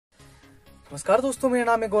नमस्कार दोस्तों, मेरा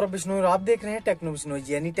नाम है गौरव बिश्नोई और आप देख रहे हैं टेक्नो बिश्नोई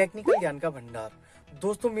यानी टेक्निकल ज्ञान का भंडार।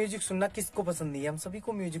 दोस्तों, म्यूजिक सुनना किसको पसंद नहीं है? हम सभी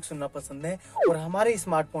को म्यूजिक सुनना पसंद है और हमारे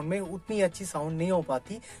स्मार्टफोन में उतनी अच्छी साउंड नहीं हो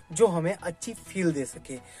पाती जो हमें अच्छी फील दे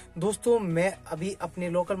सके। दोस्तों, मैं अभी अपने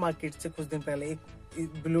लोकल मार्केट से कुछ दिन पहले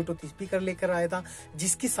एक ब्लूटूथ स्पीकर लेकर आया था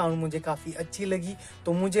जिसकी साउंड मुझे काफी अच्छी लगी,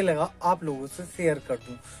 तो मुझे लगा आप लोगों से शेयर कर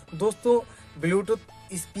दूं। दोस्तों, ब्लूटूथ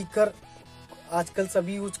स्पीकर आजकल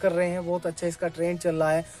सभी यूज कर रहे हैं, बहुत अच्छा इसका ट्रेंड चल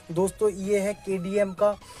रहा है। दोस्तों, ये है KDM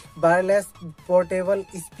का वायरलेस पोर्टेबल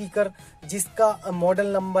स्पीकर जिसका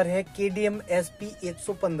मॉडल नंबर है KDM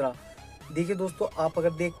SP-115। देखिए दोस्तों, आप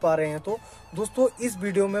अगर देख पा रहे हैं तो दोस्तों इस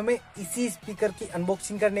वीडियो में मैं इसी स्पीकर की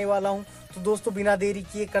अनबॉक्सिंग करने वाला हूं। तो दोस्तों, बिना देरी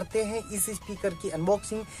किए करते हैं इस स्पीकर की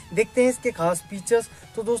अनबॉक्सिंग, देखते हैं इसके खास फीचर्स।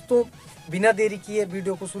 तो दोस्तों, बिना देरी किए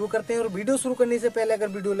वीडियो को शुरू करते हैं। और वीडियो शुरू करने से पहले अगर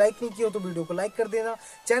वीडियो लाइक नहीं की हो तो वीडियो को लाइक कर देना,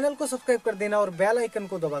 चैनल को सब्सक्राइब कर देना और बेल आइकन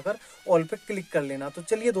को दबाकर ऑल पे क्लिक कर लेना। तो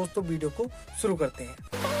चलिए दोस्तों, वीडियो को शुरू करते हैं।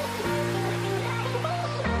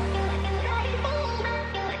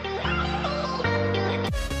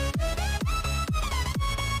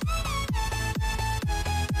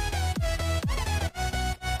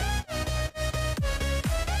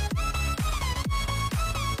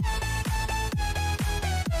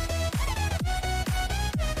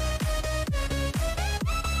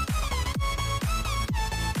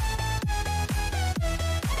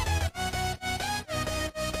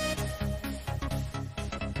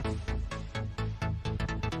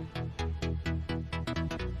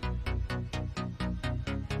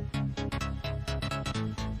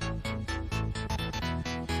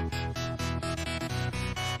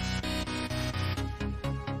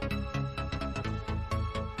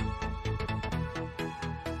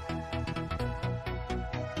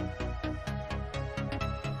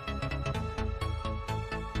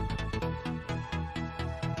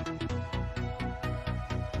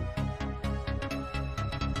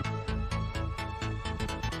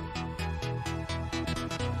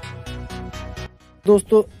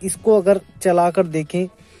 दोस्तों, इसको अगर चलाकर देखें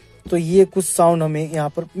तो ये कुछ साउंड हमें यहाँ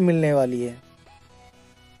पर मिलने वाली है।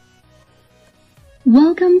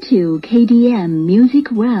 Welcome to KDM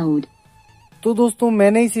Music World। तो दोस्तों,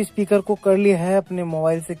 मैंने इस स्पीकर को कर लिया है अपने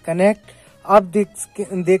मोबाइल से कनेक्ट। आप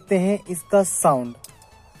देखते हैं इसका साउंड।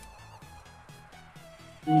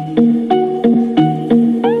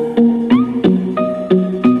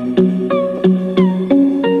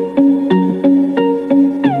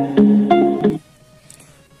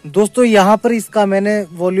 दोस्तों, यहाँ पर इसका मैंने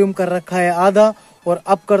वॉल्यूम कर रखा है आधा और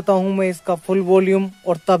अब करता हूँ मैं इसका फुल वॉल्यूम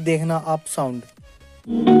और तब देखना आप साउंड।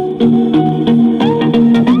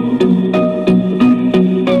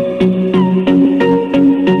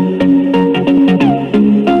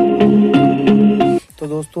 तो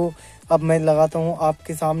दोस्तों, अब मैं लगाता हूँ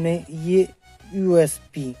आपके सामने ये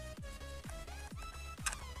USB।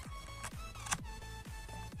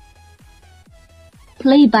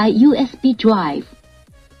 Play by USB drive।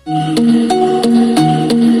 तो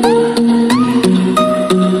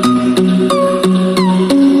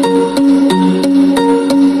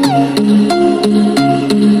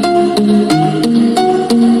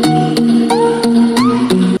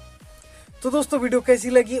दोस्तों, वीडियो कैसी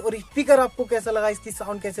लगी और स्पीकर आपको कैसा लगा, इसकी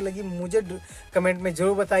साउंड कैसी लगी, मुझे कमेंट में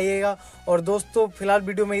जरूर बताइएगा। और दोस्तों, फिलहाल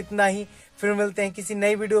वीडियो में इतना ही, फिर मिलते हैं किसी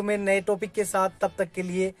नई वीडियो में नए टॉपिक के साथ। तब तक के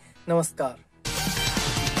लिए नमस्कार।